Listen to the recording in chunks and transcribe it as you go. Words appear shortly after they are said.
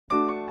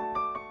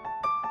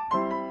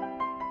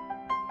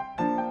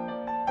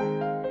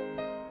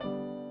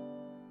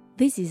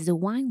This is the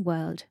Wine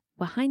World,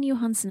 where Heine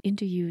Johansson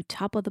interviews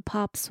top of the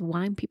pops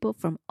wine people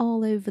from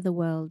all over the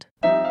world.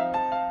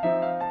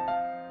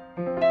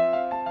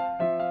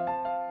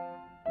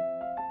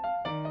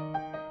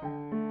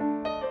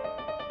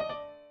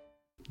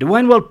 The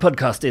Wine World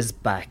podcast is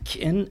back.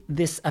 In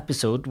this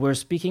episode, we're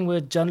speaking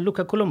with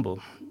Gianluca Colombo.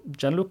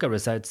 Gianluca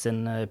resides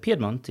in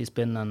Piedmont. He's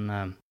been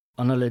an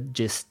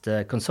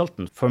oenologist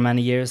consultant for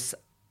many years,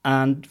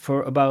 and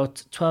for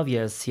about 12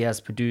 years he has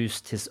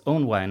produced his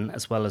own wine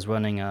as well as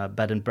running a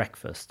bed and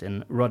breakfast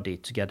in Roddy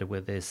together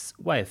with his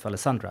wife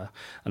Alessandra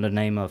under the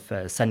name of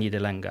Segni de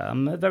Langa.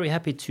 I'm very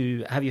happy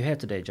to have you here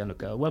today,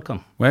 Gianluca.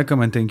 Welcome.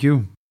 Welcome and thank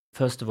you.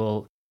 First of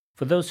all,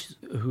 for those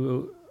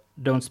who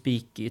don't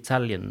speak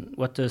Italian,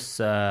 what does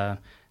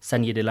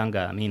Segni de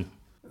Langa mean?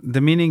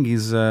 The meaning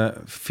is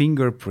a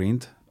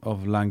fingerprint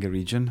of Langa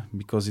region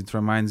because it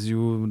reminds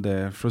you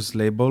the first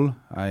label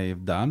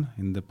I've done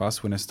in the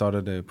past when I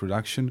started the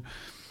production.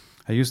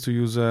 I used to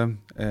use a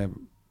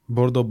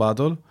Bordeaux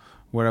bottle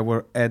where I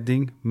were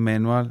adding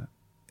manual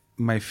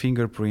my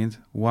fingerprint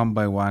one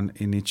by one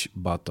in each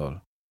bottle.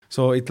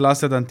 So it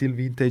lasted until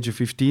vintage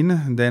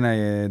 15. Then I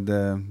had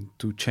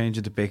to change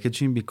the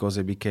packaging because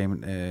I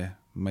became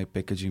my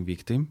packaging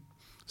victim.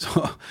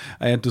 So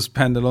I had to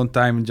spend a long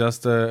time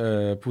just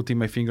putting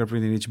my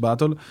fingerprint in each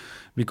bottle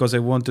because I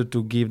wanted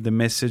to give the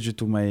message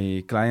to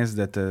my clients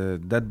that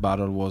that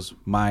bottle was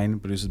mine,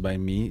 produced by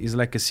me. It's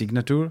like a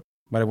signature,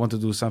 but I want to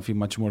do something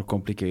much more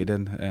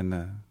complicated,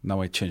 and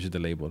now I changed the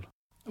label.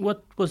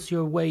 What was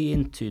your way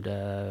into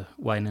the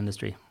wine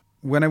industry?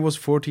 When I was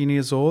 14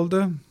 years old,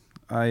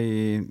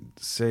 I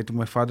said to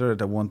my father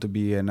that I want to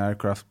be an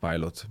aircraft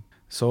pilot.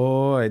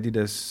 So I did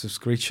a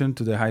subscription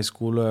to the high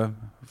school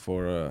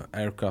for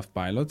aircraft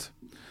pilot,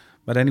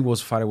 but then it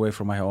was far away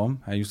from my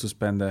home. I used to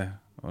spend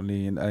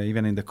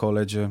even in the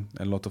college a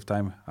lot of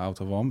time out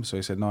of home. So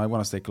I said, no, I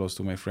want to stay close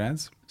to my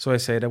friends. So I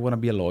said, I want to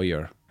be a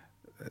lawyer.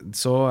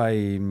 So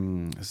I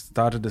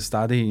started the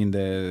study in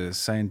the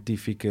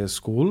scientific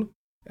school,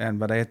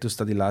 but I had to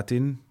study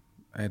Latin.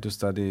 I had to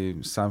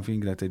study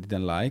something that I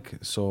didn't like.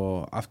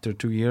 So after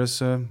 2 years,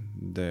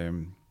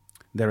 the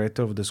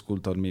director of the school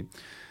told me,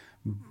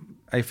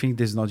 I think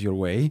this is not your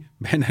way,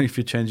 better if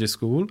you change the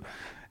school.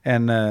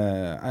 And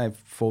I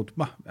thought,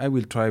 I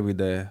will try with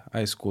the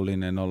high school in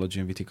enology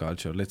and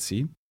viticulture. Let's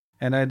see.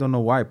 And I don't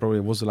know why. Probably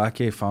I was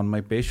lucky I found my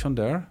passion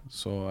there.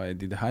 So I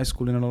did the high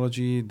school in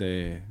enology,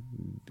 the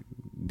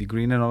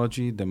degree in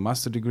enology, the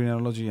master degree in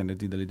enology, and I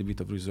did a little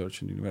bit of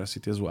research in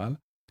university as well.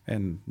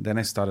 And then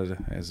I started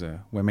as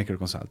a winemaker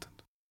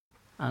consultant.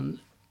 And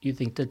you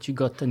think that you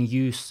got any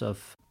use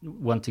of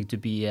wanting to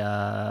be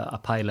a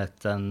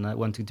pilot and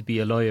wanting to be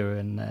a lawyer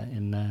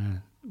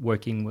in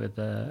working with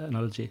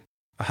enology?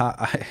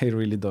 I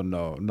really don't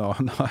know. No,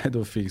 I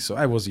don't think so.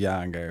 I was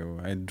young.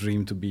 I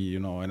dreamed to be,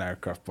 an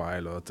aircraft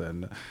pilot.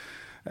 And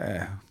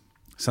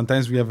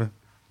sometimes we have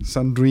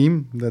some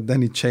dream that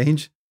then it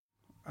changed.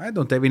 I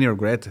don't have any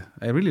regret.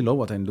 I really love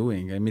what I'm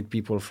doing. I meet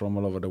people from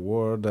all over the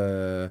world.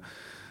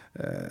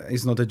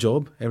 It's not a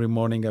job. Every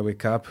morning I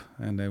wake up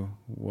and I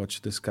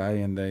watch the sky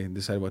and I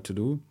decide what to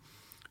do.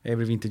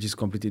 Every vintage is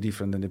completely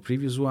different than the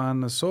previous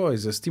one. So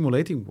it's a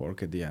stimulating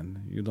work at the end.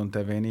 You don't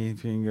have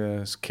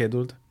anything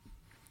scheduled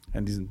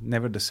and it's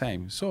never the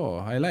same. So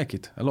I like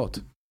it a lot.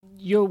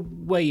 Your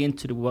way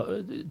into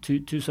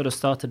to sort of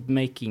started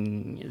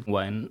making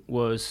wine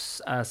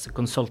was as a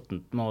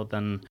consultant more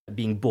than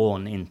being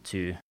born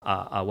into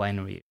a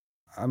winery.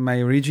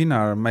 My origin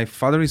are, my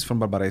father is from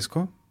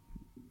Barbaresco,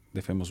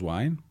 the famous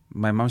wine.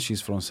 My mom,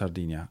 she's from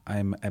Sardinia.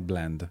 I'm a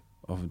blend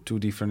of two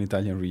different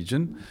Italian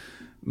regions.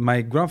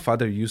 My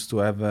grandfather used to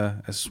have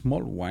a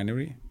small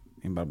winery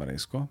in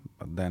Barbaresco,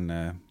 but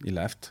then he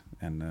left.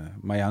 And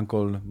my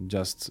uncle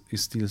is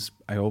still,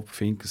 I hope,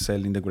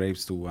 selling the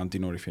grapes to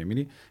Antinori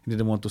family. He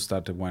didn't want to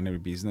start a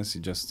winery business. He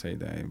just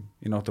said,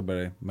 in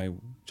October, my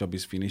job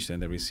is finished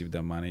and I received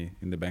the money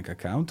in the bank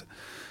account.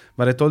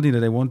 But I told him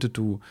that I wanted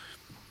to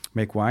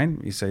make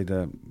wine. He said,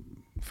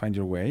 find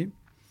your way.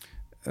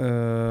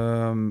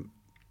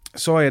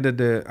 So I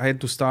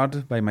had to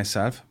start by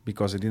myself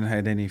because I didn't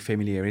have any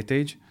family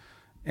heritage.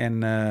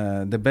 And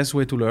the best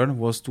way to learn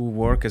was to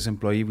work as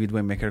employee with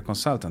winemaker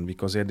consultant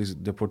because I had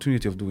the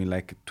opportunity of doing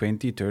like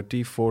 20,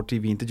 30, 40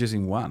 vintages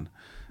in one.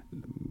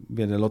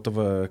 We had a lot of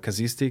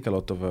casuistic, a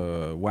lot of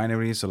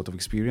wineries, a lot of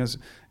experience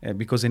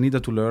because I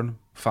needed to learn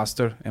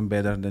faster and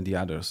better than the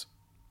others.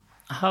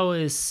 How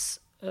is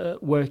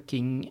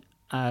working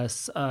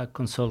as a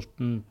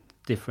consultant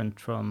different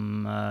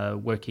from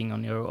working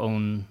on your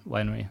own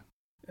winery?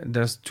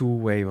 There's two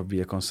ways of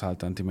being a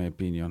consultant, in my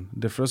opinion.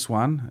 The first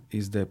one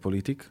is the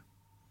politic.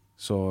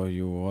 So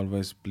you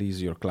always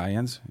please your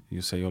clients.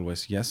 You say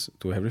always yes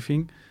to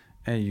everything,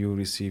 and you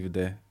receive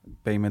the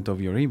payment of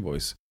your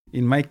invoice.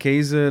 In my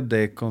case,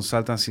 the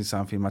consultancy is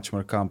something much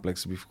more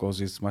complex because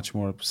it's much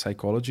more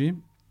psychology.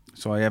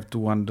 So I have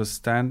to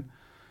understand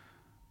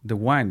the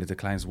wine that the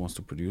client wants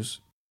to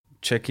produce,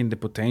 checking the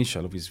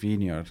potential of his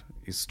vineyard,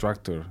 his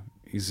structure,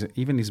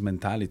 even his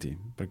mentality.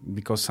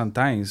 Because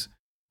sometimes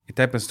it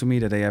happens to me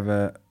that I have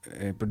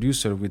a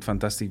producer with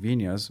fantastic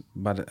vineyards,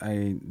 but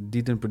I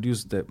didn't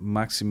produce the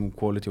maximum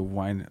quality of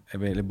wine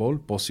available,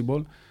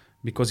 possible,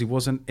 because he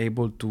wasn't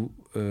able to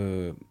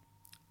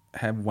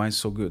have wine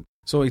so good.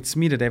 So it's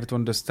me that I have to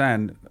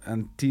understand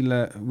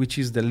until which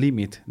is the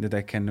limit that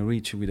I can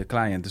reach with a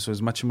client. So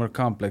it's much more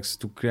complex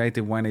to create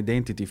a wine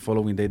identity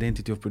following the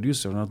identity of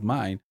producer, not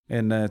mine,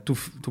 and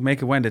to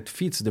make a wine that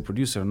fits the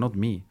producer, not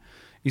me.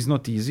 It's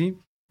not easy.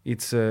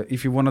 It's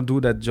if you want to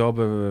do that job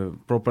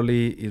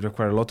properly, it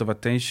requires a lot of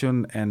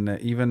attention and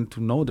even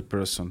to know the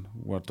person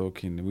we're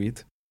talking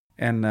with.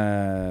 And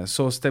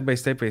so step by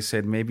step, I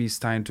said maybe it's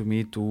time to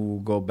me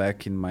to go back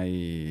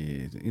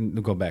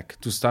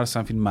to start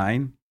something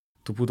mine,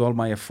 to put all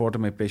my effort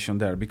and my passion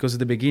there. Because at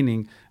the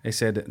beginning, I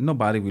said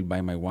nobody will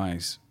buy my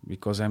wines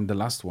because I'm the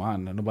last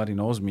one. Nobody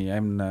knows me.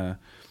 I'm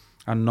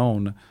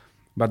unknown.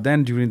 But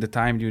then during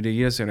the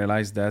years, I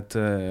realized that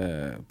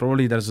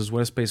probably there's as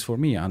well space for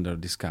me under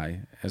the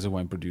sky as a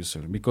wine producer,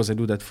 because I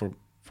do that for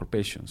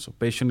passion. So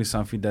passion is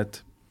something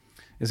that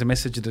is a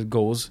message that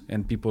goes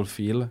and people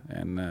feel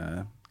and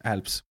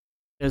helps.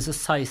 There's a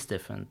size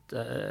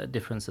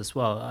difference as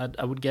well.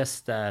 I would guess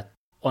that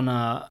on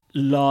a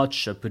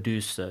larger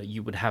producer,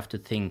 you would have to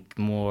think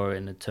more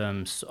in the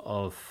terms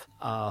of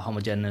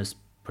homogeneous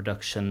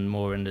production,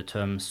 more in the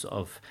terms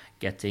of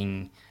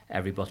getting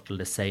every bottle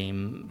the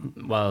same,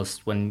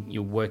 whilst when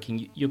you're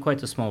working, you're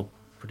quite a small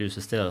producer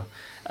still,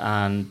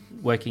 and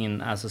working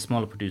as a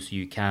smaller producer,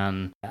 you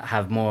can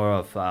have more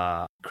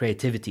of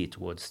creativity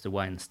towards the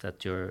wines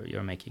that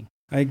you're making.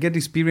 I get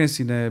experience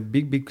in a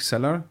big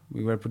cellar.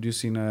 We were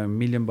producing 1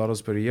 million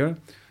bottles per year.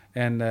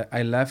 And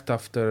I left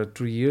after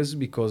 3 years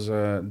because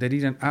they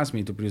didn't ask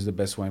me to produce the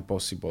best wine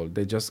possible.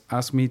 They just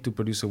asked me to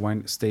produce a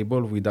wine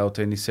stable, without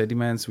any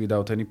sediments,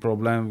 without any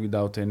problem,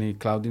 without any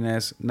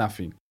cloudiness,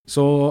 nothing.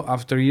 So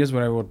after years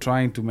where I was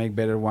trying to make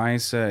better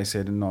wines, I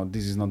said, no,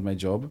 this is not my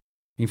job.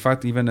 In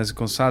fact, even as a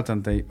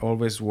consultant, I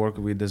always work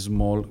with the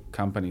small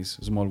companies,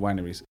 small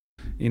wineries.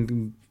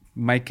 In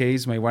my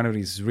case, my winery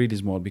is really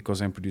small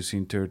because I'm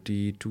producing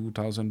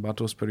 32,000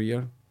 bottles per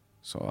year.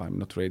 So I'm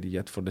not ready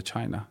yet for the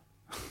China.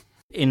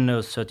 In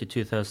those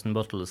 32,000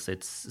 bottles,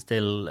 it's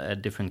still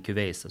different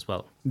cuvées as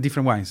well.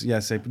 Different wines,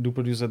 yes. I do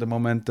produce at the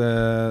moment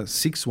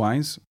 6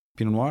 wines: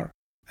 Pinot Noir,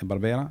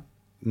 Barbera,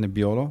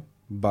 Nebbiolo,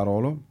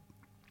 Barolo,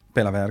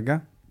 Pella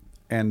Verga,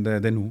 and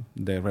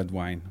the red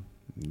wine,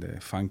 the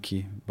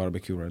funky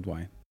barbecue red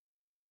wine.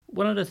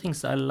 One of the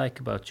things I like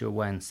about your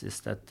wines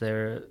is that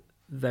they're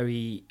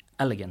very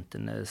elegant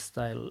in their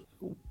style.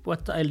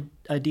 What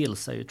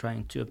ideals are you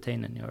trying to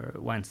obtain in your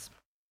wines?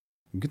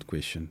 Good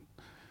question.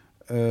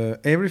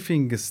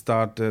 Everything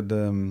started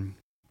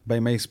by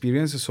my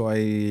experience. So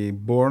I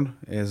born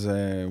as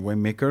a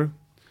winemaker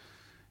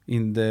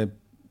in the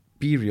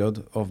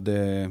period of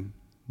the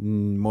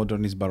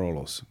modernist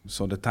Barolos.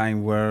 So the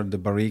time where the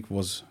barrique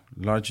was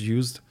largely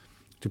used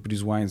to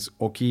produce wines,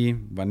 oaky,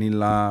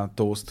 vanilla,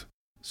 toast.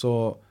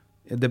 So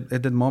at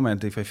that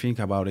moment, if I think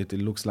about it, it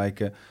looks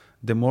like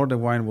the more the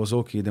wine was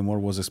oaky, the more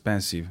it was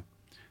expensive.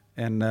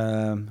 And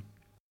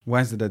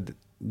wines that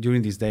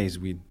during these days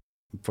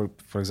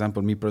for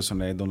example, me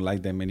personally, I don't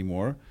like them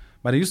anymore.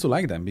 But I used to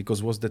like them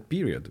because it was that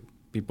period.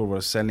 People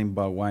were selling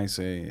wines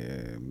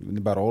in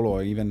Barolo,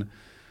 or even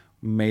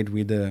made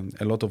with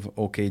a lot of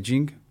oak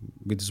aging,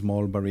 with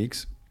small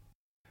barriques.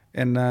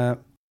 And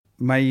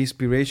my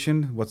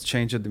inspiration, what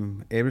changed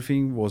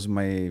everything, was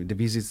the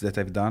visits that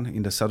I've done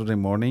in the Saturday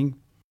morning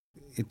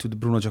to the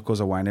Bruno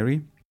Giacosa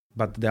winery.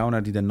 But the owner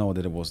didn't know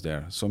that I was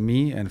there. So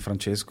me and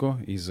Francesco,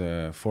 is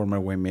a former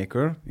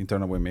winemaker,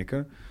 internal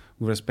winemaker,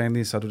 we were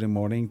spending Saturday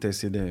morning,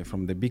 tasted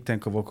from the big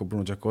tank of oak of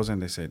Bruno Giacosa,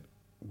 and they said,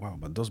 wow,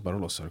 but those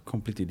Barolos are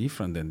completely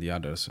different than the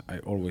others I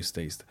always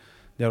taste.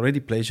 They're already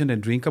pleasant and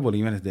drinkable,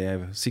 even if they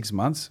have 6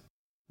 months.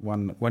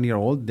 1 year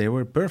old, they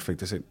were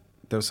perfect. I said,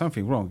 there's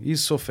something wrong.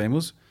 He's so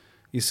famous.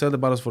 He sold the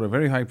bottles for a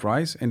very high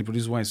price, and he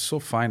produced wines so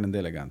fine and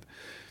elegant.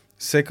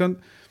 Second,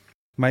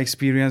 my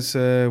experience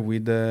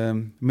with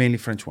mainly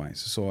French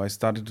wines. So I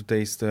started to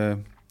taste a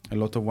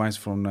lot of wines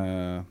from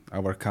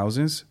our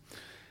cousins.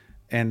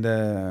 And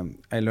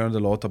I learned a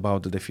lot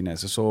about the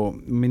finesse. So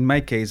in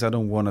my case, I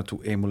don't want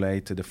to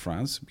emulate the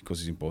France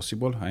because it's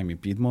impossible. I'm in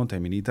Piedmont,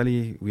 I'm in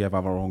Italy. We have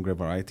our own grape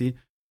variety.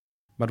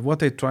 But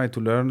what I try to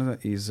learn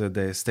is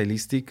the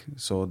stylistic.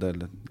 So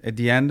that at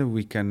the end,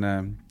 we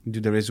can do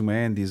the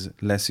resume, and is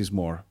less is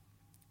more.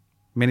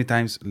 Many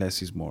times,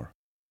 less is more.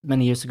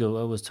 Many years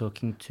ago, I was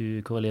talking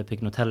to Cavalier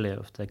Pignotelli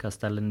of the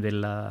Castellan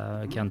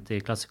Villa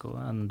Chianti Classico.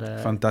 And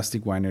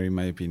fantastic winery, in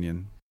my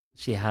opinion.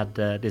 She had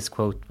this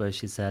quote where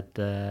she said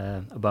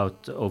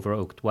about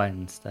over-oaked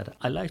wines that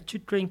I like to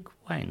drink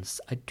wines.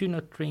 I do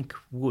not drink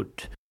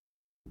wood.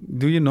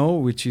 Do you know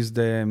which is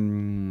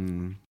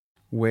the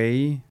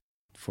way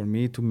for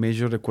me to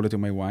measure the quality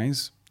of my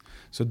wines?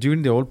 So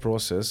during the whole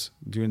process,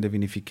 during the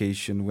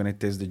vinification, when I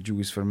taste the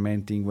juice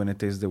fermenting, when I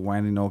taste the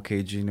wine in oak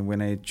aging,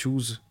 when I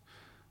choose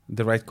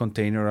the right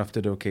container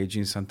after the oak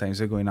aging,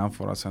 sometimes I go in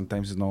amphora,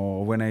 sometimes no.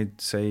 When I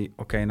say,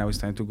 okay, now it's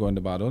time to go in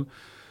the bottle,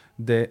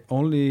 the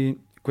only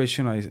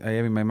question I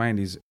have in my mind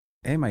is,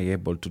 am I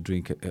able to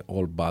drink a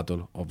whole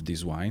bottle of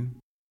this wine?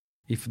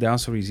 If the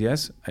answer is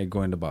yes, I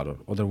go in the bottle.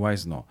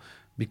 Otherwise, no.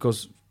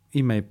 Because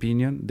in my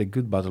opinion, the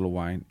good bottle of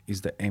wine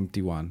is the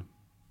empty one,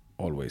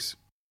 always.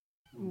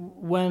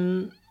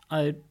 When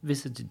I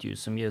visited you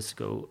some years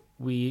ago,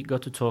 we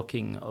got to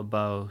talking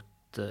about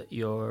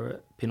your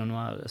Pinot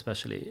Noir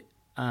especially,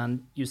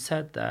 and you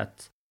said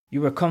that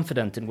you were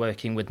confident in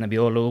working with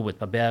Nebbiolo, with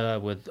Barbera,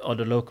 with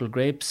other local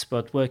grapes,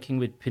 but working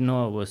with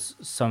Pinot was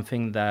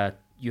something that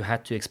you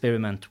had to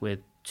experiment with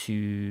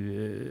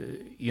to,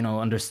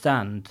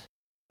 understand.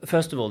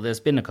 First of all, there's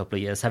been a couple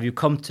of years. Have you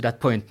come to that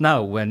point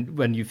now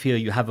when you feel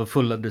you have a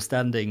full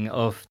understanding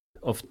of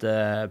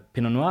the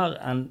Pinot Noir?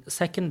 And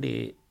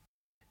secondly,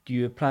 do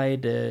you apply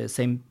the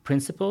same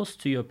principles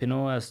to your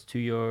Pinot as to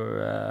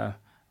your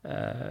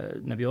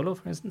Nebbiolo,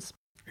 for instance?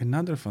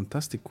 Another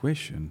fantastic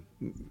question.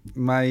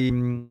 My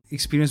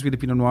experience with the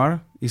Pinot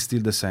Noir is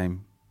still the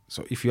same.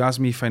 So if you ask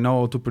me if I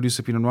know how to produce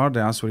a Pinot Noir,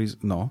 the answer is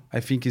no. I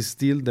think it's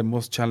still the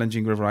most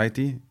challenging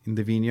variety in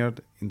the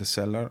vineyard, in the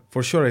cellar.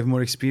 For sure, I have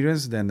more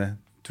experience than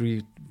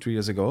 3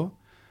 years ago,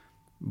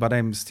 but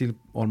I'm still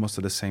almost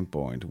at the same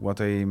point.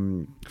 What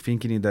I'm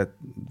thinking is that,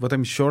 what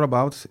I'm sure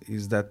about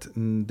is that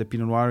the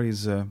Pinot Noir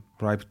is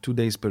ripe 2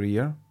 days per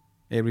year.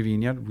 Every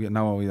vineyard,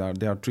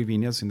 there are 3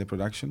 vineyards in the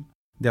production.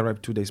 They are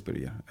ripe 2 days per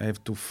year. I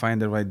have to find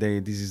the right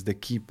day. This is the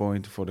key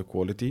point for the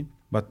quality.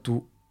 But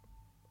to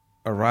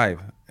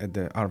arrive at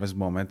the harvest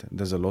moment,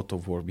 there's a lot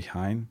of work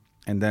behind.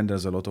 And then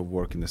there's a lot of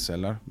work in the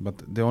cellar.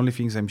 But the only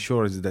things I'm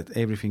sure is that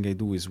everything I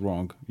do is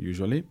wrong,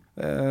 usually.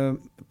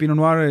 Pinot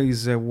Noir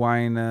is a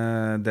wine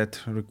that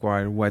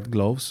requires white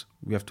gloves.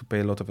 We have to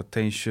pay a lot of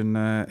attention,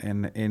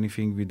 and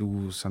anything we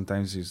do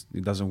sometimes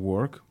it doesn't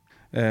work.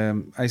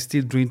 I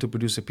still dream to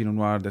produce a Pinot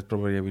Noir that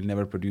probably I will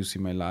never produce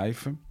in my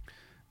life,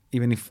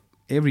 even if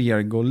every year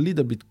I go a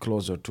little bit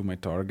closer to my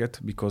target,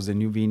 because the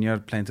new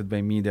vineyard planted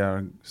by me, they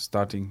are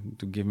starting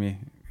to give me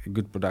a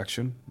good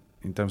production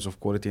in terms of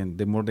quality, and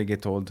the more they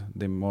get old,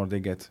 the more they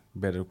get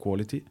better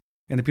quality.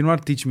 And the Pinot Noir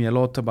teach me a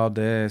lot about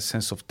the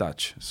sense of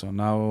touch. So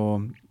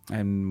now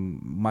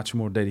I'm much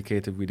more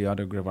dedicated with the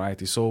other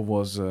varieties. So it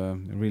was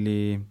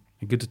really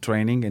a good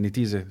training, and it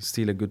is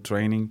still a good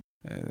training,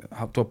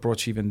 how to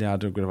approach even the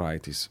other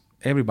varieties.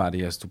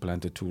 Everybody has to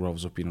plant the 2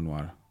 rows of Pinot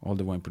Noir, all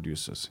the wine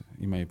producers,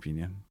 in my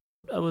opinion.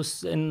 I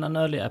was in an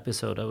earlier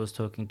episode, I was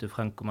talking to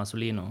Franco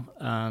Masolino,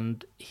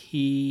 and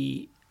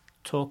he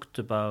talked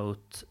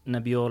about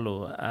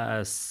Nebbiolo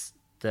as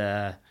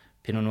the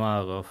Pinot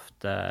Noir of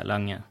the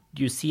Langa.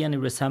 Do you see any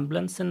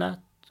resemblance in that,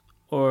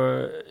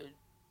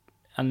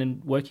 and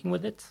in working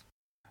with it?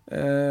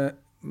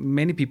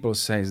 Many people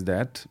says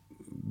that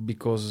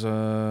because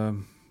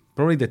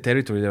probably the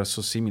territory, they are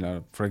so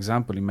similar. For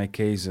example, in my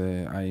case,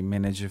 I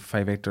manage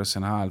 5 hectares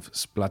and a half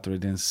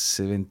splattered in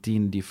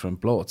 17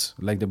 different plots,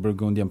 like the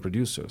Burgundian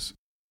producers.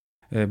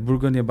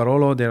 Burgundy and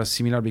Barolo, they are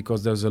similar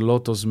because there's a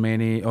lot of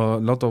small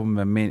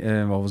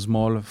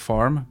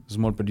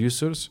small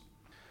producers.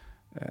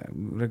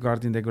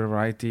 Regarding the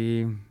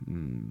variety,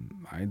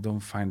 I don't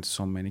find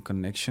so many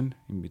connection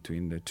in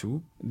between the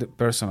two,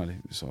 personally.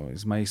 So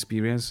it's my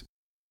experience.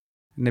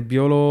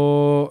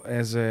 Nebbiolo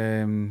has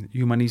a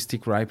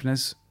humanistic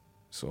ripeness.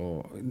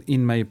 So,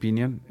 in my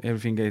opinion,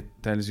 everything I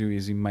tells you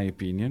is in my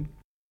opinion.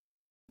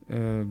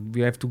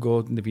 We have to go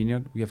in the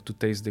vineyard, we have to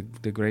taste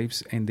the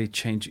grapes, and they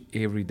change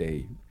every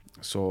day.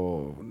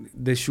 So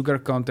the sugar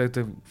content,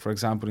 for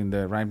example, in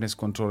the ripeness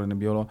control in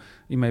Nebbiolo,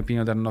 in my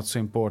opinion, they're not so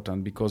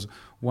important, because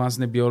once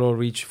Nebbiolo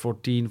reach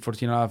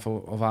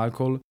 14.5 of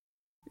alcohol,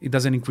 it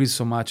doesn't increase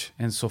so much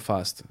and so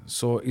fast.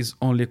 So it's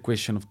only a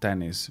question of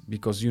tannins,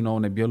 because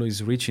Nebbiolo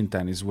is rich in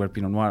tannins, where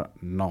Pinot Noir,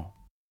 no.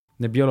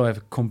 Nebbiolo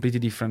have completely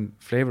different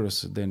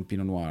flavors than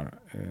Pinot Noir.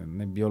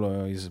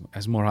 Nebbiolo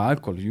has more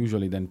alcohol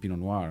usually than Pinot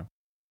Noir.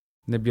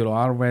 Nebbiolo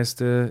harvest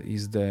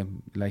is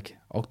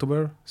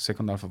October,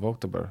 second half of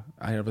October.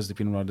 I harvest the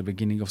Pinot Noir at the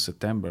beginning of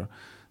September.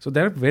 So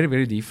they're very,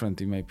 very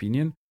different in my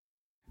opinion.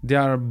 They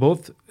are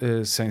both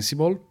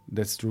sensible,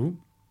 that's true,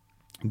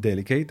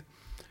 delicate.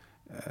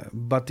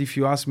 But if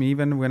you ask me,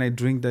 even when I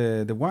drink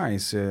the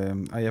wines,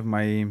 I have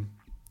my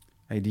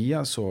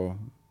idea. So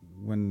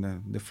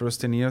when the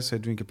first 10 years I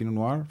drink a Pinot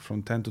Noir,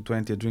 from 10 to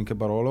 20 I drink a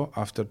Barolo,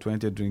 after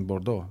 20 I drink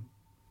Bordeaux.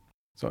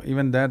 So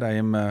even that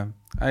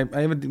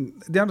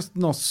they are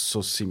not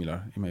so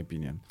similar in my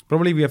opinion.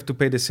 Probably we have to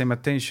pay the same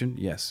attention,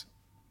 yes,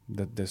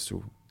 that's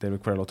true. They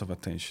require a lot of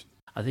attention.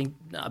 I think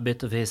a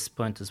bit of his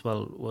point as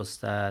well was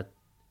that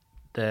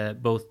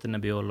both the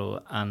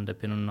Nebbiolo and the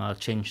Pinot Noir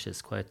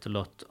changes quite a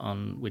lot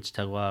on which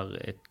terroir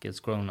it gets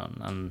grown on.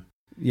 And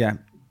yeah,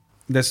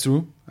 that's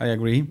true. I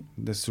agree.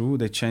 That's true.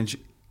 They change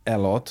a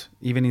lot.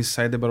 Even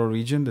inside the Barolo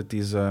region, that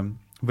is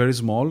very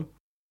small,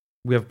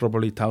 we have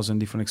probably 1,000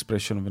 different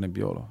expressions of a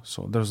Nebbiolo.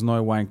 So there's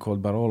no wine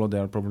called Barolo.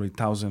 There are probably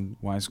 1,000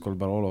 wines called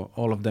Barolo.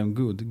 All of them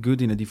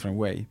good in a different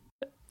way.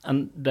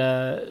 And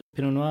the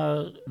Pinot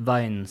Noir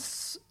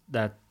vines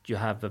that you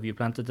have you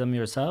planted them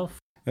yourself?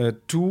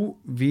 2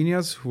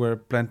 vineyards were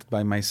planted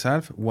by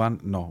myself. One,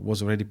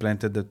 was already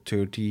planted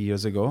 30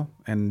 years ago,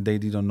 and they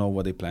didn't know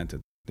what they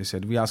planted. They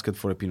said, we asked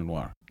for a Pinot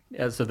Noir.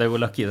 Yeah, so they were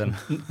lucky then.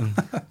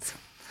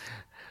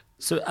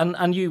 So,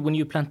 and you, when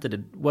you planted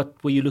it,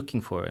 what were you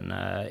looking for in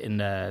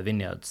the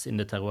vineyards, in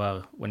the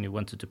terroir, when you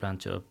wanted to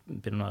plant your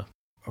Pinot Noir?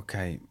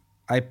 Okay,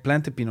 I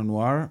planted Pinot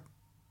Noir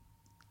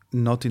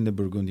not in the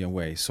Burgundian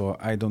way. So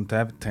I don't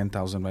have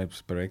 10,000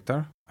 grapes per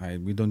hectare.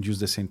 We don't use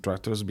the same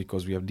tractors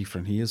because we have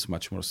different hills,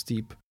 much more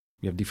steep.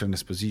 We have different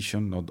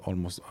exposition, not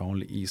almost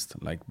only east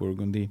like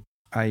Burgundy.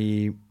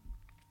 I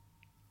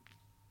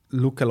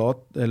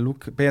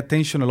pay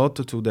attention a lot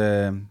to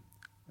the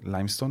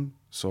limestone.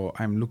 So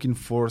I'm looking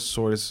for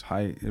soils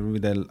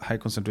with a high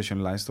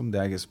concentration limestone, the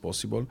highest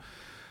possible.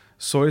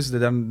 Soils that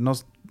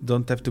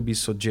don't have to be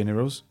so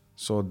generous.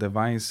 So the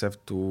vines have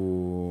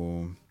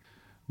to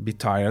be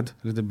tired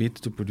a little bit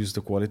to produce the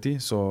quality.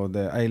 So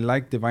I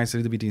like the vines a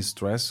little bit in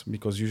stress,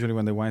 because usually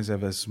when the vines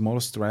have a small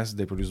stress,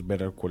 they produce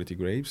better quality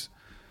grapes.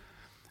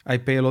 I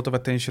pay a lot of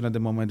attention at the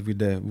moment with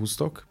the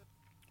Woodstock,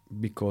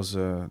 because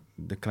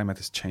the climate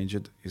has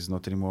changed. It's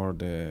not anymore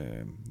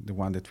the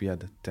one that we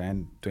had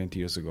 10, 20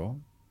 years ago.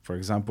 For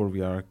example,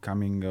 we are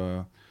coming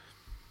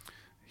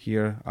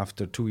here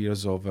after 2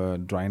 years of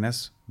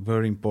dryness,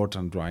 very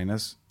important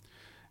dryness.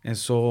 And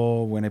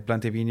so when I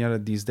plant a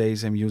vineyard these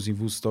days, I'm using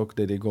Woodstock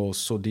that they go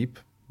so deep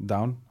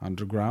down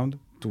underground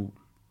to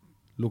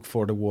look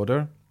for the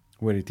water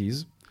where it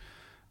is.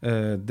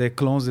 The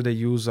clones that I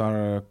use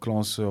are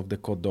clones of the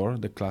Côte d'Or,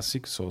 the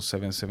classic, so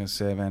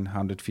 777,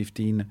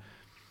 115.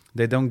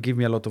 They don't give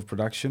me a lot of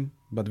production,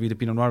 but with the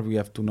Pinot Noir, we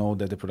have to know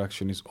that the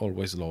production is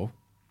always low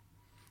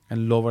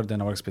and lower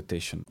than our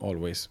expectation,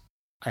 always.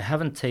 I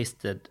haven't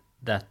tasted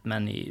that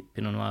many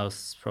Pinot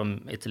Noirs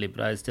from Italy, but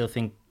I still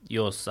think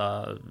yours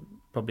are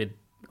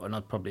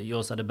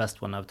yours are the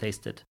best one I've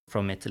tasted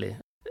from Italy.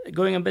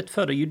 Going a bit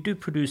further, you do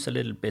produce a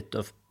little bit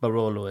of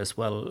Barolo as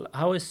well.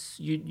 How is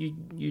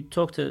you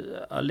talked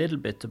a little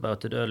bit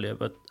about it earlier,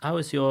 but how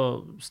is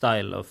your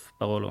style of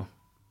Barolo?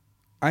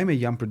 I'm a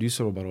young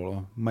producer of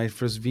Barolo. My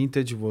first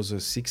vintage was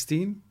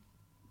 16,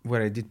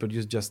 where I did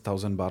produce just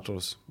 1,000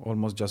 bottles,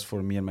 almost just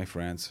for me and my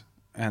friends.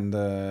 And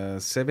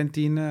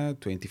 17,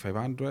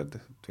 2,500,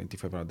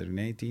 2,500 in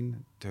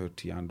 18,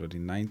 3,000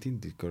 in 19,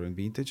 the current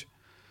vintage,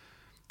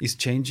 is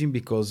changing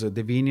because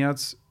the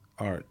vineyards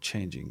are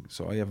changing.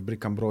 So I have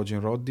Bricambrogio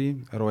in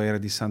Roddi, Roera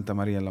di Santa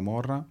Maria in La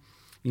Morra.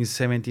 In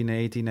 17,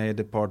 18, I had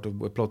a plot of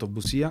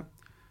Busia.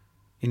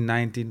 In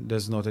 19,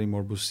 there's not any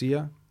more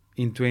Busia.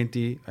 In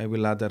 20, I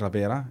will add a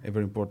Ravera, a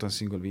very important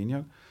single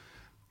vineyard.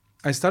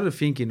 I started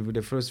thinking with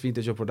the first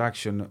vintage of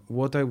production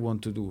what I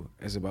want to do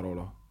as a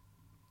Barolo.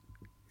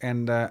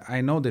 And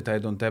I know that I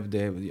don't have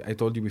I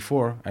told you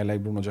before, I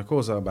like Bruno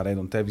Giacosa, but I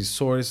don't have his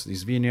soils,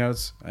 his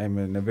vineyards. I'm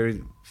in a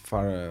very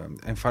far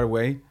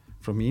away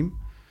from him.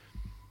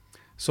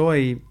 So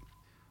I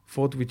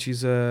thought which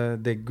is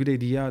the good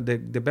idea,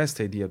 the best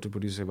idea to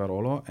produce a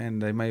Barolo.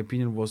 And my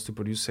opinion was to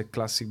produce a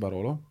classic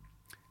Barolo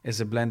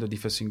as a blend of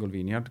different single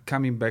vineyard,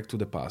 coming back to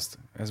the past,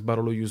 as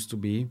Barolo used to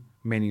be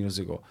many years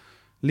ago.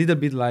 Little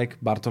bit like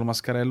Bartolo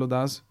Mascarello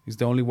does. It's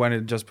the only one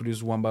that just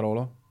produced one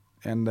Barolo.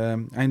 And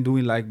I'm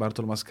doing like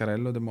Bartolo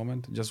Mascarello at the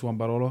moment, just one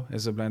Barolo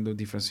as a blend of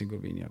different single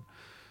vineyard.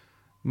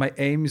 My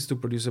aim is to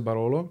produce a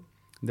Barolo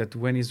that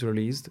when it's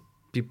released,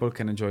 people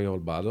can enjoy all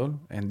bottle.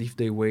 And if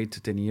they wait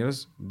 10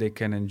 years, they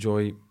can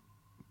enjoy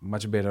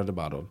much better the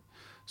bottle.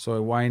 So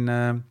a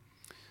wine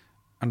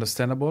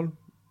understandable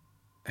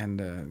and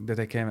that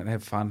I can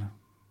have fun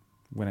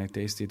when I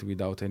taste it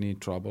without any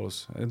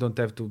troubles. I don't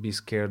have to be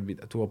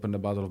scared to open the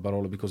bottle of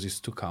Barolo because it's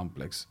too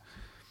complex.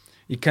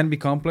 It can be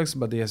complex,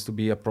 but it has to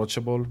be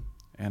approachable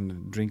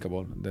and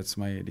drinkable. That's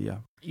my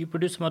idea. You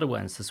produce some other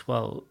wines as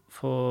well.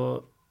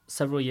 For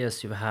several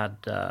years, you've had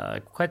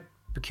quite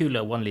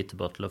peculiar 1 liter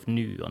bottle of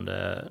Nu on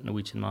the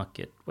Norwegian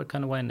market. What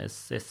kind of wine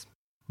is this?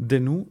 The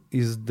Nu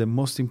is the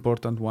most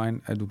important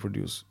wine I do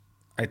produce.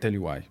 I tell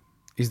you why.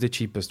 It's the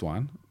cheapest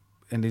one,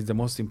 and it's the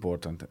most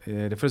important.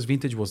 The first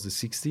vintage was the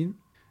 16.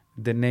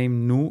 The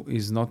name Nu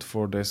is not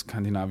for the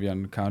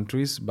Scandinavian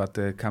countries, but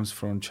comes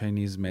from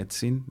Chinese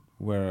medicine,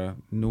 where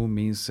Nu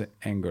means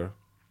anger.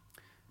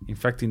 In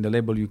fact, in the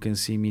label you can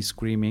see me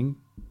screaming,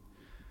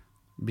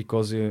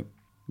 because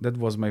that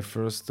was my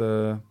first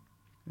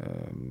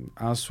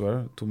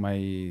answer to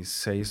my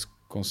sales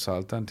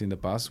consultant in the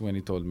past when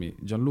he told me,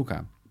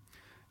 Gianluca,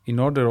 in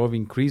order of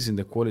increasing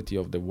the quality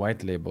of the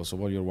white labels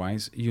of all your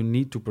wines, you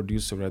need to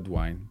produce a red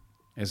wine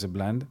as a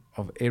blend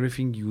of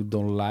everything you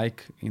don't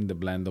like in the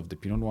blend of the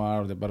Pinot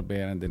Noir, the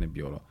Barbera, and the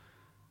Nebbiolo.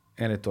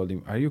 And I told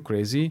him, are you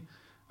crazy?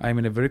 I'm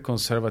in a very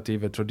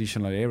conservative,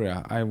 traditional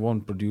area. I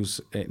won't produce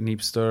a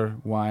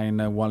hipster wine,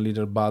 a 1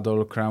 liter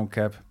bottle, crown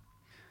cap.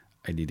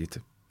 I did it.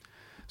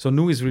 So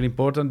Nu is really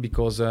important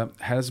because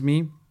helps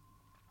me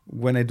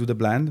when I do the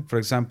blend. For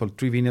example,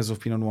 3 vineyards of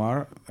Pinot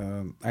Noir.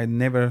 I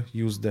never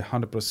use the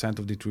 100%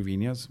 of the 3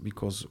 vineyards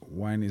because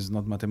wine is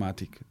not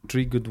mathematic.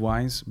 3 good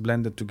wines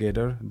blended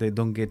together, they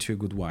don't get you a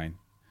good wine.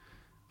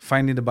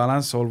 Finding the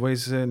balance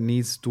always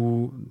needs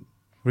to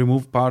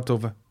remove part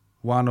of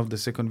one of the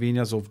second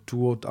vineyards of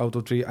 2 out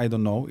of 3. I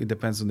don't know. It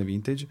depends on the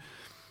vintage.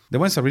 The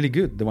wines are really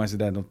good, the wines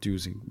that I'm not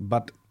using.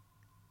 But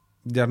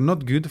they are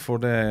not good for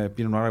the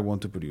Pinot Noir I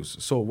want to produce.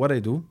 So what I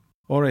do,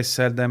 or I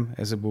sell them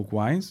as a bulk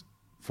wines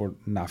for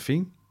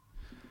nothing,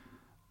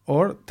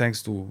 or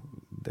thanks to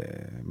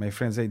my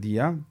friend's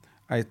idea,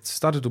 I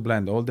started to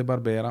blend all the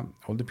Barbera,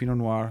 all the Pinot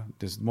Noir,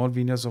 the small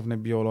vineyards of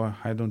Nebbiolo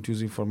I don't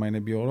use it for my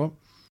Nebbiolo,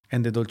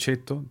 and the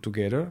Dolcetto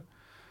together,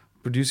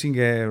 producing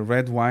a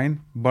red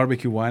wine,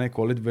 barbecue wine, I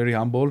call it, very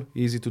humble,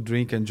 easy to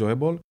drink,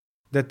 enjoyable,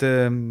 that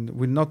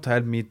will not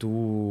help me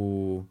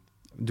to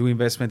do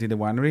investment in the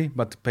winery,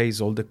 but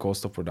pays all the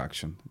cost of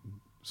production.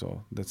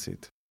 So that's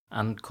it.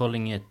 And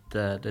calling it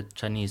the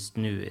Chinese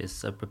New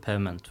is a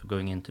preparation for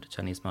going into the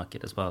Chinese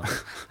market as well.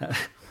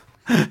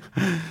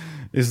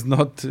 It's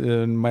not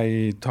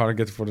my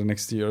target for the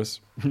next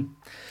years.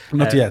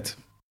 Not yet.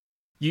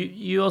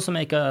 You also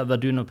make a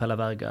Verduno per la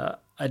Verga.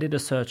 I did a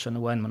search on the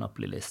wine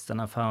monopoly list and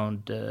I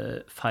found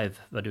 5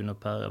 Verduno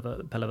per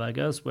la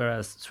Vergas,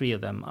 whereas 3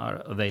 of them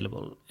are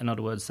available. In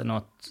other words, they're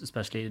not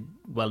especially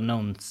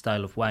well-known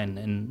style of wine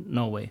in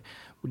Norway.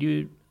 Would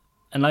you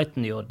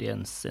enlighten the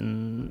audience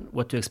in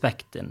what to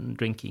expect in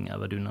drinking a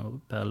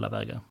Verduno per la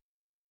Verga?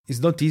 It's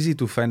not easy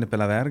to find a per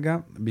la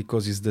Verga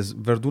because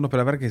Verduno per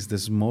la Verga is the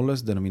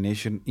smallest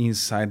denomination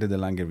inside the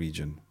Langa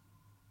region.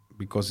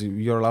 Because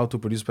you're allowed to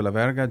produce per la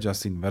Verga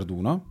just in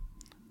Verduno,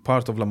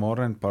 part of La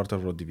Morra and part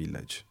of Roddi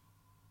village.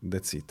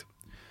 That's it.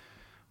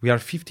 We are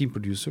 15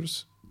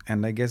 producers,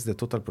 and I guess the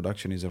total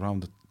production is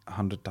around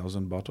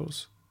 100,000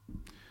 bottles.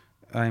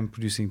 I'm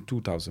producing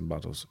 2,000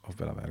 bottles of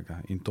per la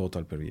Verga in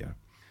total per year.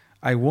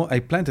 I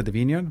planted the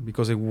vineyard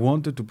because I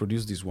wanted to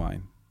produce this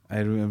wine.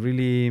 I'm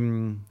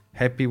really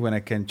happy when I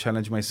can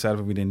challenge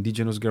myself with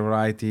indigenous grape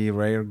variety,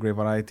 rare grape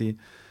variety.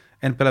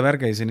 And per la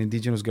Verga is an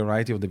indigenous grape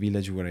variety of the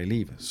village where I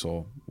live,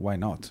 so why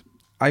not?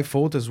 I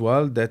thought as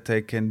well that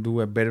I can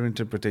do a better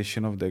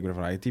interpretation of the grape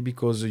variety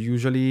because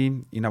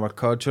usually in our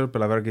culture, per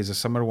la Verga is a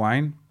summer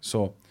wine.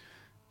 So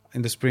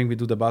in the spring we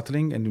do the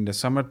bottling, and in the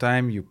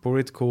summertime you pour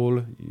it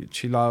cool, you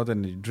chill out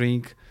and you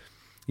drink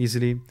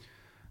easily.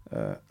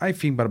 I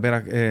think per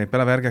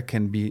la Verga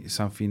can be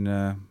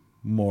something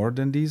more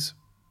than this.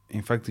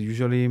 In fact,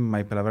 usually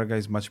my per la Verga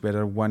is much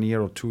better 1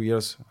 year or 2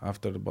 years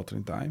after the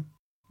bottling time.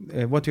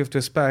 What you have to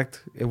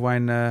expect, a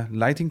wine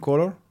light in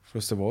color,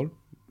 first of all,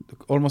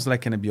 almost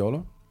like a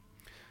Nebbiolo.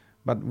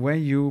 But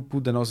when you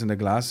put the nose in the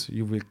glass,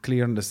 you will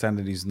clearly understand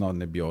that it's not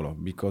Nebbiolo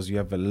because you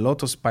have a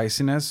lot of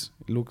spiciness.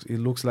 It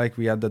looks like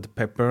we added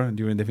pepper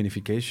during the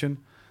vinification,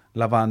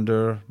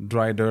 lavender,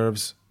 dried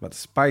herbs, but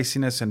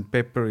spiciness and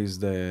pepper is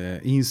the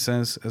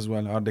incense as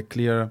well, are the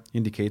clear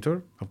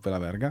indicator of per la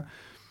Verga.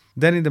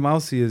 Then in the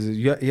mouth, he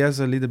has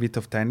a little bit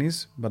of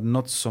tannins, but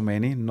not so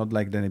many, not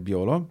like the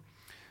Nebbiolo.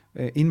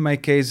 In my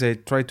case, I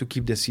try to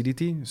keep the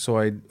acidity, so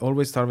I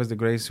always harvest the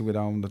grapes with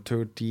around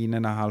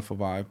 13.5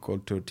 of alcohol,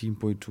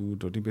 13.2,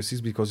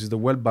 13.6, because it's the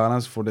well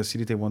balanced for the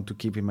acidity I want to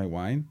keep in my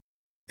wine.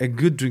 A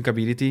good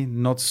drinkability,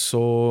 not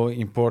so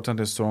important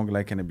and strong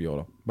like a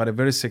Nebbiolo, but a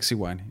very sexy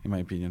wine, in my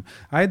opinion.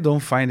 I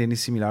don't find any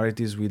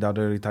similarities with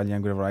other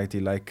Italian grape variety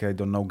like, I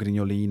don't know,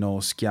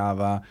 Grignolino,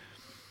 Schiava,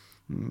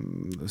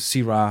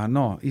 Syrah.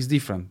 No, it's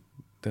different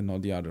than all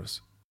the others.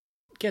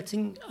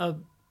 Getting a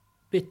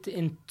bit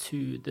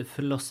into the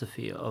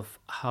philosophy of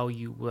how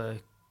you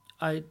work.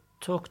 I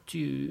talked to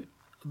you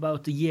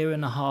about a year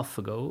and a half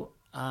ago,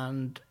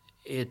 and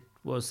it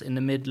was in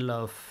the middle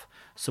of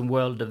some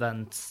world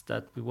events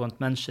that we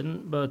won't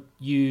mention, but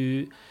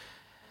you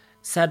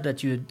said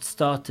that you had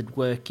started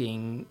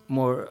working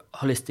more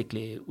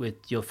holistically with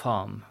your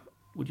farm.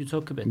 Would you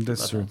talk a bit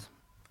about true. that?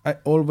 I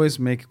always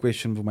make a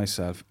question for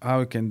myself,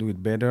 how I can do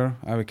it better,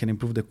 how I can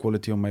improve the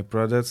quality of my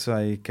products,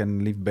 I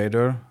can live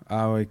better,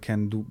 how I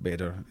can do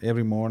better.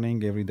 Every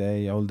morning, every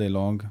day, all day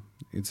long,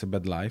 it's a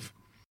bad life.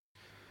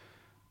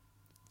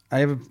 I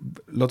have a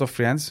lot of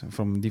friends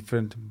from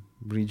different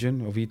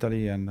regions of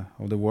Italy and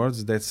of the world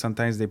that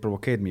sometimes they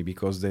provocate me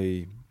because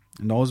they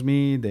knows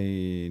me,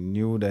 they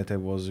knew that I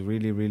was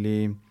really,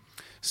 really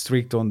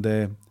strict on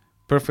the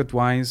perfect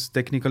wines,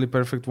 technically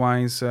perfect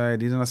wines. I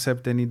didn't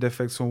accept any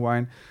defects on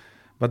wine.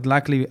 But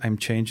luckily, I'm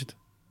changed,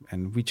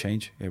 and we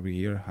change every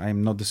year.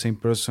 I'm not the same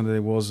person that I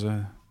was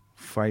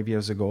 5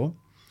 years ago,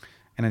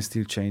 and I'm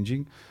still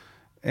changing.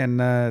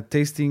 And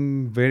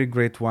tasting very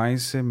great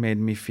wines made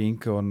me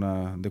think on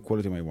the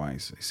quality of my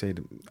wines. I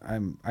said,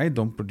 I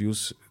don't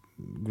produce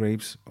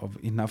grapes of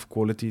enough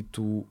quality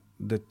to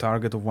the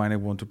target of wine I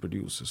want to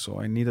produce.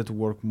 So I needed to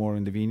work more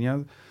in the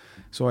vineyard.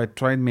 So I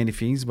tried many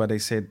things, but I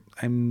said,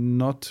 I'm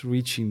not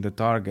reaching the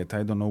target.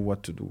 I don't know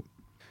what to do.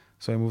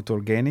 So I moved to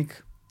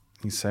organic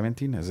in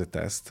 2017 as a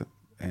test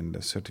and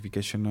a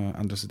certification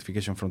under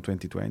certification from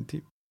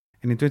 2020.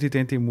 And in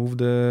 2020, I moved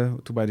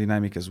to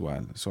biodynamic as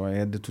well. So I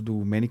had to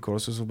do many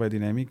courses of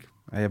biodynamic.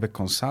 I have a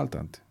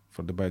consultant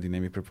for the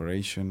biodynamic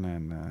preparation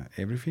and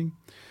everything.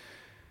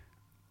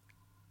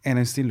 And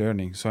I'm still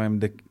learning. So I'm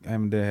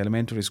the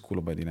elementary school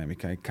of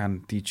biodynamic. I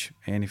can't teach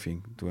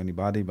anything to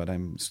anybody, but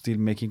I'm still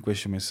making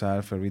questions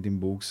myself, reading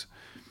books.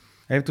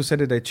 I have to say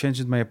that I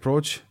changed my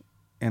approach,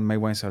 and my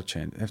wines have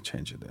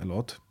changed a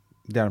lot.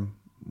 They are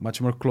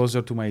much more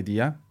closer to my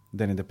idea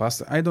than in the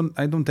past. I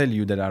don't tell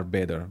you that are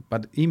better,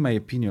 but in my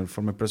opinion,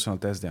 for my personal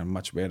taste, they are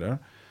much better.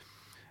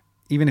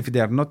 Even if they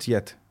are not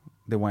yet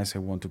the wines I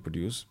want to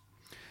produce.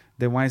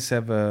 The wines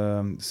have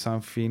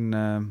something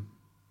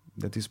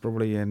that is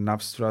probably an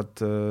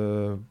abstract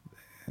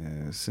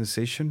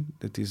sensation,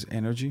 that is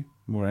energy,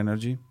 more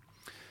energy.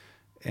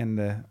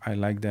 And I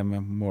like them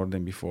more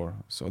than before.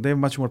 So they have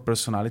much more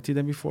personality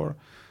than before.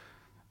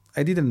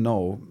 I didn't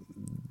know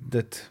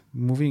that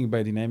moving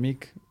by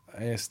dynamic,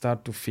 I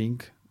start to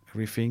think,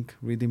 rethink,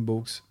 reading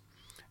books,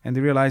 and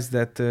I realized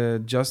that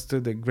just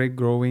the grape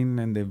growing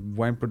and the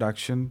wine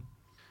production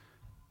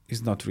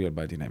is not real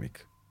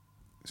biodynamic.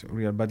 So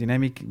real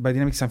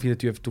biodynamic is something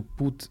that you have to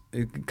put.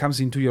 It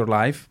comes into your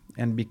life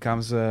and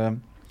becomes a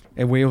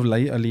way of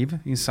live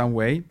in some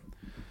way.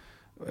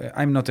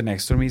 I'm not an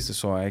extremist,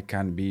 so I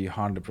can't be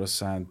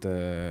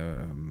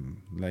 100%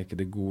 like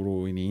the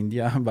guru in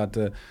India, but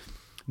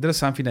there's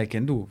something I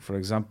can do. For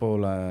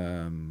example,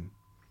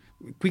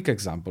 quick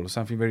example,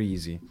 something very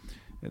easy.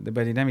 The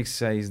biodynamics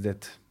says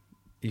that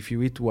if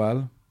you eat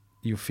well,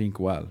 you think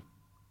well.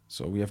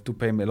 So we have to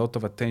pay a lot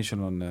of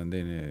attention on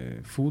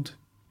the food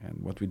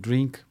and what we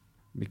drink,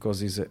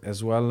 because it's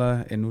as well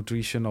a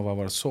nutrition of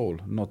our soul,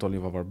 not only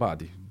of our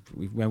body.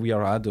 When we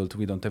are adult,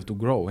 we don't have to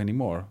grow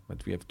anymore,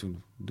 but we have to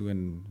do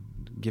and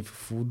give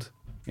food,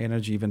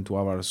 energy even to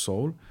our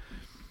soul.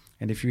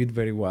 And if you eat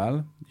very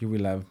well, you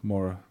will have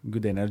more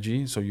good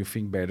energy, so you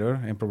think better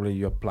and probably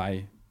you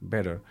apply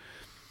better.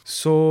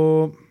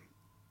 So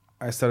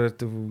I started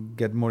to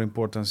get more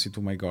importance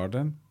into my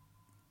garden.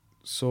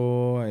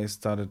 So I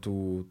started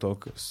to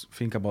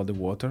think about the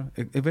water.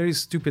 A very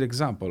stupid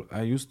example.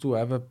 I used to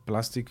have a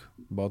plastic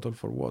bottle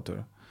for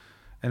water.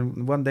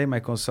 And one day my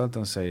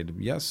consultant said,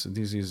 yes,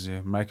 this is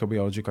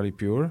microbiologically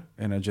pure,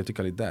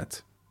 energetically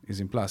that is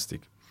in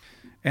plastic.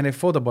 And I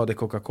thought about the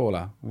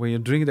Coca-Cola. When you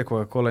drink the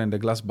Coca-Cola in the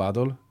glass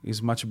bottle,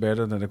 it's much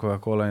better than the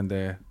Coca-Cola in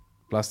the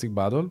plastic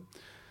bottle.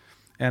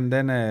 And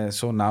then,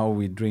 so now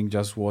we drink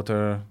just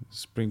water,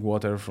 spring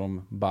water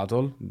from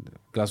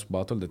glass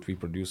bottle that we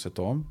produce at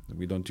home.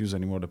 We don't use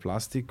anymore the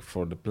plastic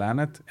for the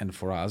planet and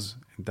for us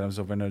in terms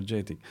of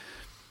energetic.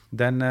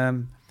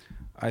 Then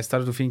I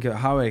started to think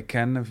how I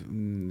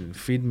can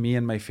feed me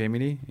and my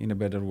family in a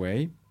better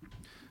way.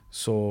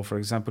 So, for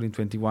example, in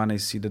 21, I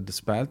seeded the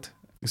spelt.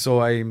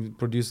 So I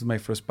produced my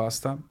first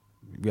pasta.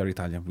 We are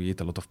Italian. We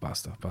eat a lot of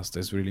pasta. Pasta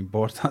is really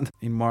important.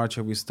 In March,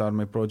 we start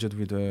my project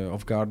with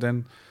Off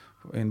Garden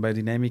and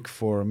biodynamic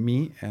for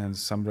me and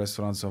some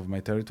restaurants of my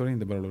territory in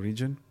the Barolo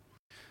region.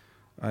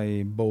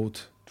 I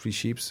bought 3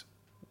 sheep.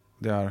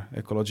 They are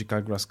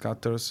ecological grass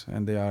cutters,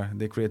 and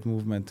they create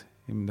movement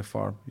in the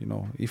farm. You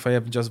know, if I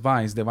have just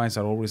vines, the vines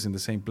are always in the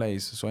same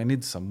place, so I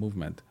need some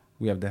movement.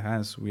 We have the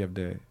hands, we have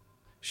the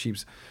sheep.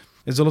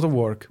 It's a lot of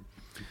work,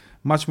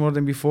 much more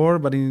than before,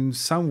 but in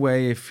some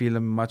way I feel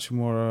much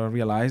more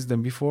realized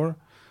than before.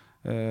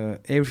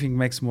 Everything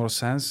makes more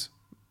sense.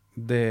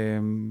 The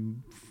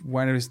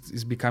winery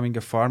is becoming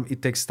a farm.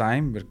 It takes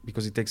time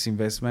because it takes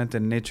investment,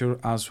 and nature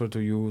answers to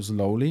you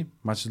slowly,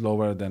 much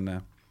slower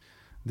than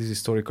this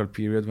historical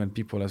period when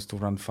people have to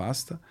run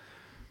fast.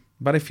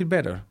 But I feel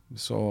better,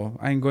 so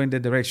I'm going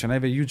that direction. I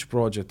have a huge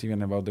project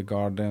even about the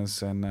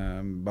gardens,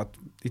 and but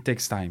it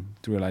takes time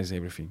to realize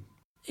everything.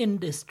 In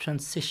this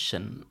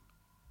transition,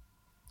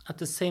 at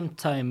the same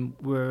time,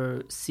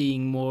 we're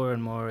seeing more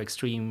and more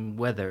extreme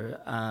weather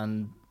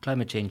and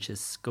climate change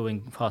is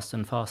going faster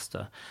and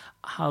faster.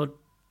 How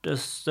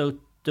does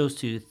those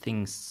two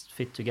things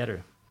fit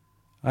together?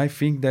 I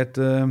think that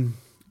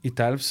it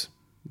helps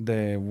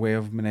the way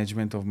of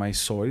management of my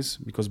soils,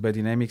 because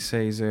biodynamics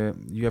says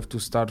you have to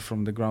start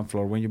from the ground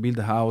floor. When you build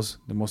a house,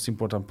 the most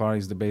important part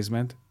is the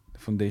basement, the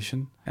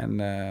foundation.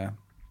 And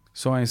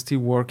so I'm still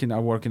working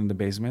in the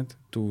basement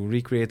to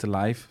recreate a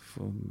life,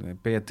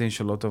 pay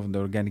attention a lot of the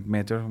organic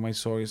matter of my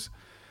soils.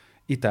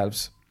 It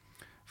helps.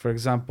 For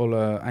example,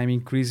 I'm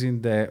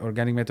increasing the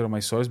organic matter of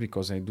my soils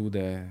because I do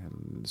the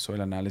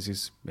soil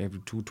analysis every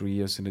 2-3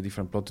 years in a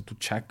different plot to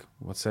check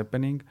what's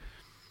happening.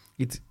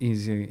 It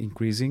is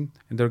increasing,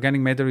 and the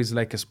organic matter is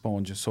like a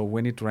sponge. So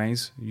when it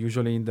rains,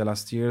 usually in the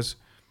last years,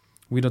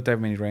 we don't have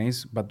many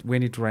rains, but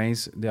when it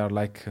rains, they are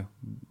like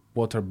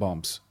water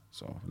bombs.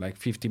 So like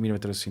 50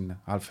 millimeters in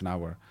half an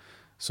hour.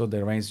 So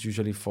the rains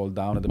usually fall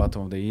down at the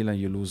bottom of the hill and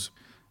you lose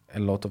a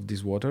lot of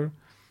this water.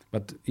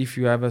 But if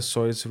you have a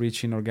soils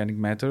rich in organic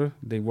matter,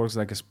 they work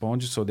like a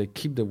sponge, so they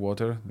keep the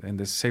water and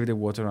they save the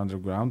water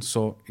underground.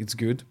 So it's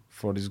good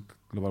for this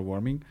global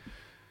warming.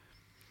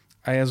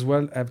 I as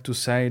well have to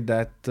say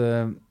that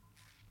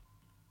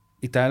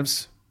it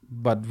helps,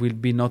 but will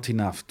be not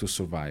enough to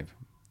survive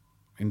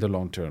in the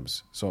long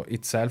terms. So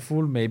it's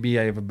helpful. Maybe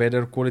I have a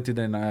better quality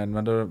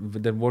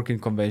than working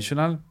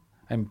conventional.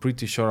 I'm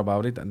pretty sure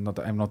about it.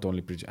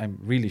 I'm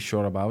really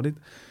sure about it.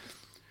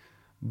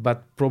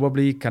 But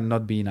probably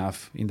cannot be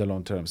enough in the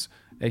long terms.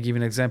 I give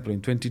an example.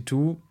 In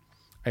 22,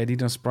 I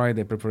didn't spray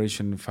the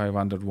preparation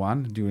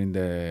 501 during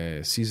the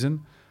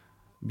season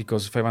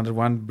because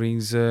 501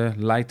 brings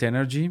light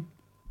energy,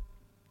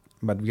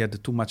 but we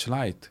had too much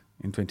light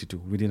in 22.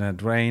 We didn't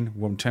have rain,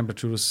 warm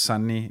temperatures,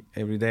 sunny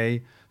every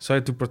day. So I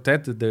had to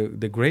protect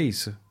the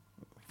grapes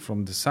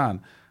from the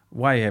sun.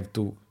 Why I have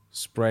to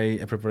spray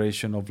a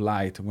preparation of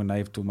light when I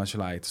have too much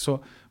light?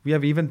 So we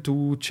have even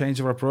to change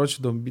our approach,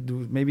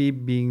 maybe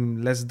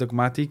being less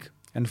dogmatic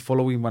and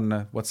following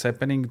what's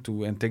happening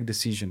and take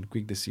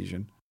quick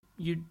decision.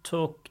 You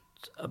talked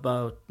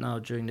about now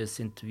during this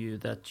interview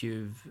that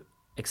you've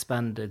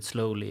expanded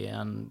slowly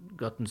and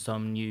gotten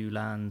some new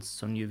lands,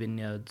 some new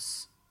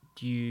vineyards.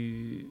 Do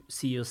you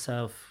see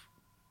yourself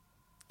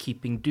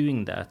keeping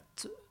doing that?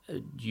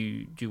 Do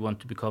you want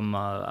to become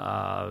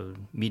a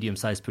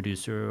medium-sized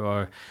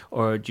producer,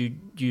 or do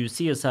you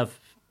see yourself,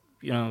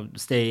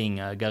 staying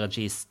a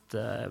garagist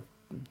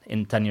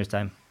in 10 years'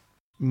 time?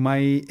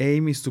 My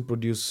aim is to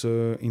produce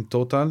in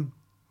total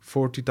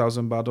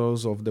 40,000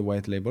 bottles of the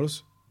white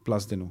labels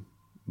plus the new.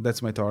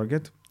 That's my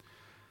target.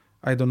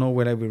 I don't know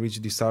when I will reach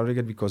this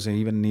target because I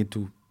even need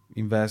to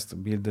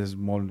build a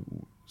small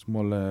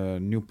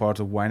new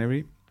part of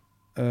winery.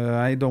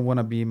 I don't want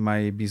to be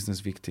my business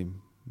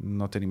victim,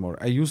 not anymore.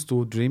 I used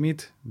to dream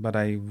it, but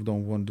I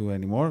don't want to do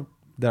anymore.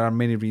 There are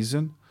many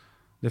reasons.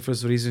 The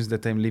first reason is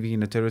that I'm living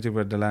in a territory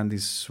where the land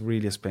is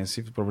really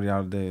expensive. Probably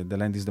the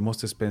land is the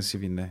most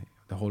expensive in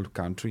the whole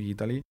country,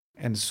 Italy.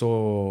 And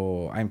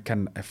so I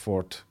can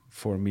afford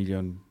 4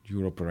 million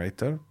euro per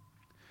hectare.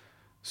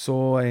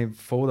 So I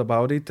thought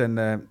about it, and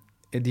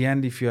at the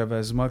end, if you have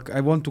a small,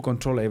 I want to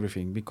control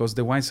everything because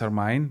the wines are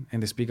mine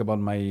and they speak about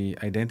my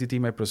identity,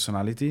 my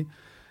personality.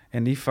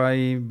 And if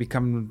I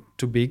become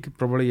too big,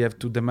 probably I have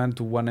to demand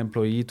to one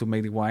employee to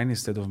make the wine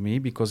instead of me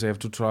because I have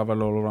to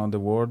travel all around the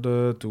world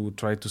to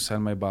try to sell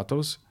my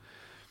bottles.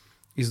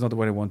 It's not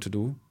what I want to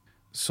do.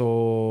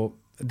 So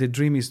the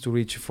dream is to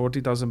reach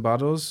 40,000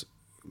 bottles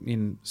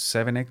in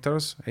 7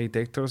 hectares, 8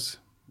 hectares,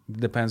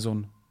 depends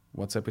on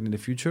what's happening in the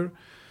future,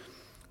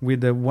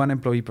 with one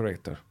employee per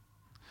hectare.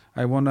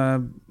 I want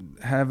to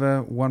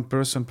have one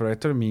person per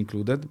hectare, me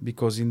included,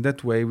 because in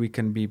that way we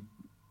can be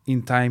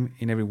in time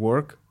in every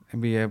work,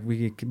 and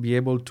we can be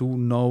able to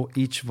know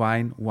each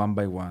vine one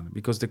by one.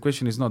 Because the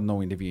question is not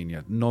knowing the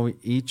vineyard, know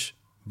each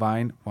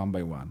vine one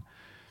by one.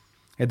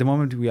 At the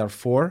moment we are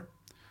 4,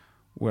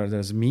 where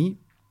there's me,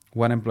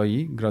 one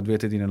employee,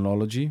 graduated in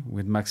enology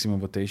with maximum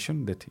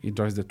votation, that he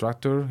drives the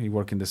tractor, he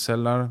work in the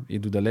cellar, he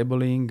do the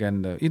labeling,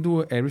 and he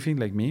do everything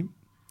like me.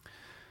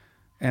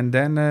 And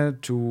then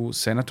 2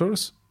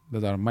 senators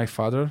that are my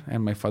father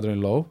and my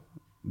father-in-law.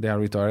 They are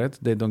retired.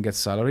 They don't get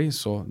salary,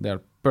 so they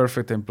are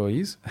perfect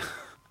employees.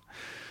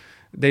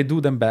 They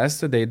do them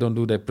best. They don't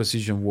do the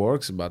precision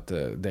works, but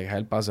they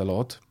help us a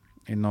lot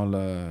in all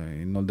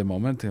the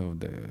moment of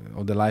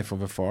the life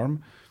of a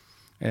farm.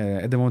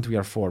 At the moment we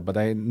are 4, but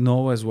I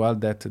know as well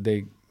that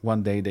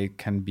one day they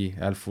can be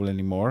helpful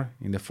anymore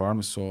in the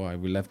farm, so I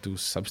will have to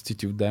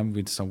substitute them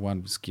with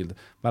someone skilled.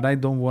 But I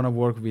don't want to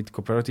work with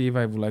cooperative.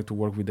 I would like to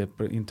work with the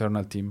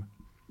internal team.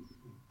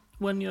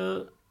 When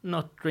you're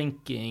not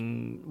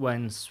drinking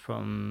wines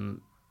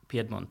from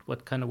Piedmont,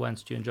 what kind of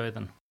wines do you enjoy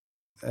then?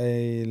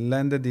 I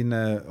landed in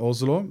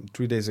Oslo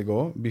 3 days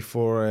ago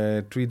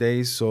before 3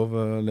 days of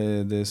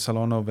the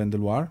Salon of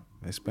Vendeloire.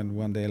 I spent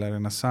 1 day at la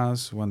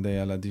Renaissance, 1 day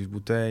at la Dix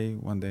Bouteilles,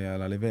 1 day at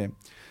la Levé,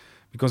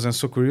 because I'm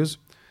so curious.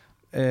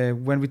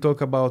 When we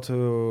talk about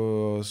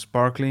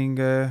sparkling,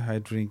 I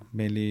drink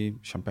mainly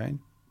champagne,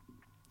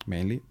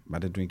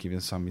 but I drink even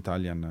some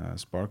Italian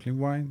sparkling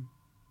wine,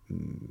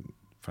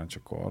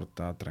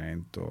 Franciacorta,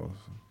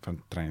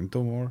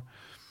 Trento more.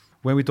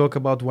 When we talk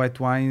about white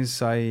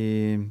wines,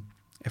 I'm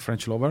a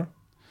French lover.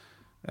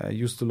 I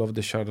used to love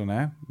the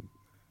Chardonnay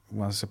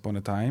once upon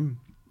a time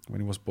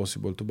when it was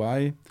possible to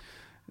buy.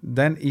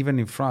 Then even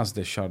in France,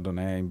 the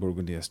Chardonnay in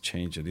Burgundy has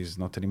changed. It is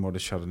not anymore the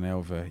Chardonnay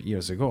of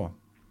years ago,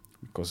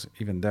 because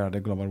even there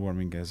the global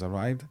warming has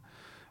arrived.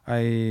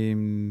 I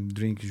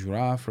drink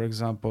Jura, for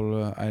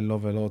example. I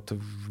love a lot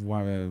of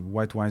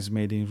white wines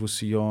made in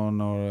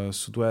Roussillon or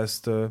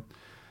Sud-Ouest.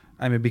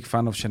 I'm a big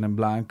fan of Chenin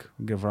Blanc,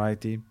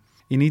 variety.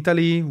 In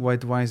Italy,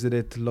 white wines that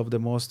I love the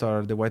most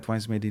are the white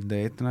wines made in the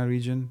Etna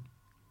region,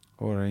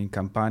 or in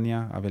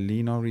Campania,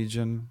 Avellino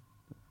region,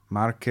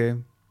 Marche,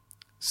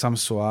 some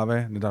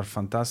Soave that are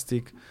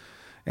fantastic.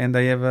 And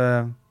I have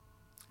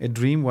a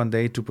dream one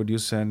day to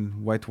produce a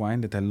white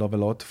wine that I love a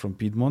lot from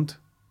Piedmont,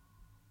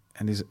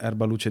 and is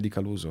Erbaluce di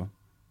Caluso.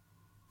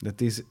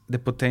 That is, the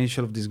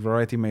potential of this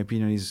variety, in my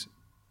opinion, is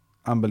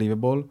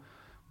unbelievable,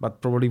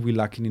 but probably we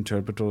lack in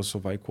interpreters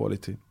of high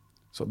quality.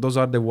 So those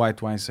are the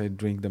white wines I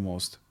drink the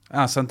most.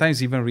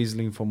 Sometimes even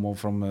Riesling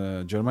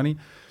from Germany.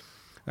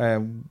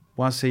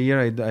 Once a year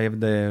I have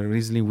the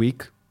Riesling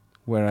week,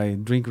 where I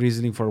drink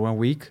Riesling for 1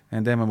 week,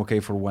 and then I'm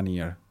okay for 1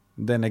 year.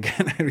 Then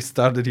again I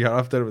restart the year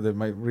after with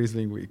my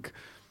Riesling week.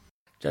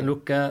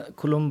 Gianluca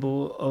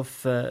Colombo of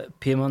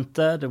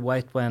Piemonte, the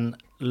white wine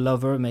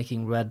lover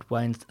making red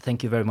wines.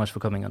 Thank you very much for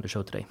coming on the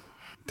show today.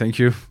 Thank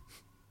you.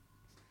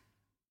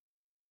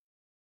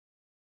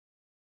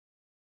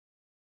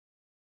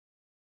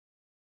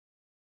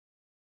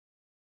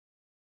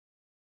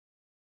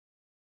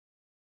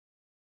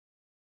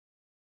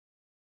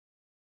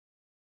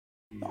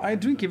 I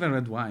drink even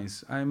red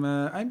wines.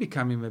 I'm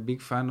becoming a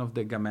big fan of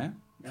the Gamay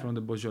from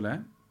the Beaujolais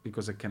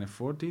because I can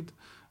afford it.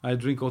 I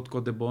drink Haute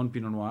Côte de Beaune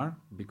Pinot Noir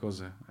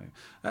because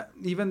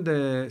even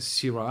the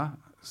Syrah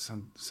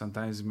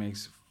sometimes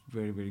makes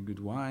very, very good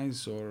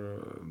wines,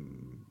 or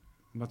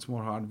much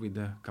more hard with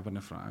the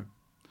Cabernet Franc.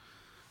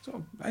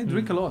 So I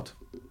drink a lot.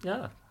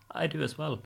 Yeah, I do as well.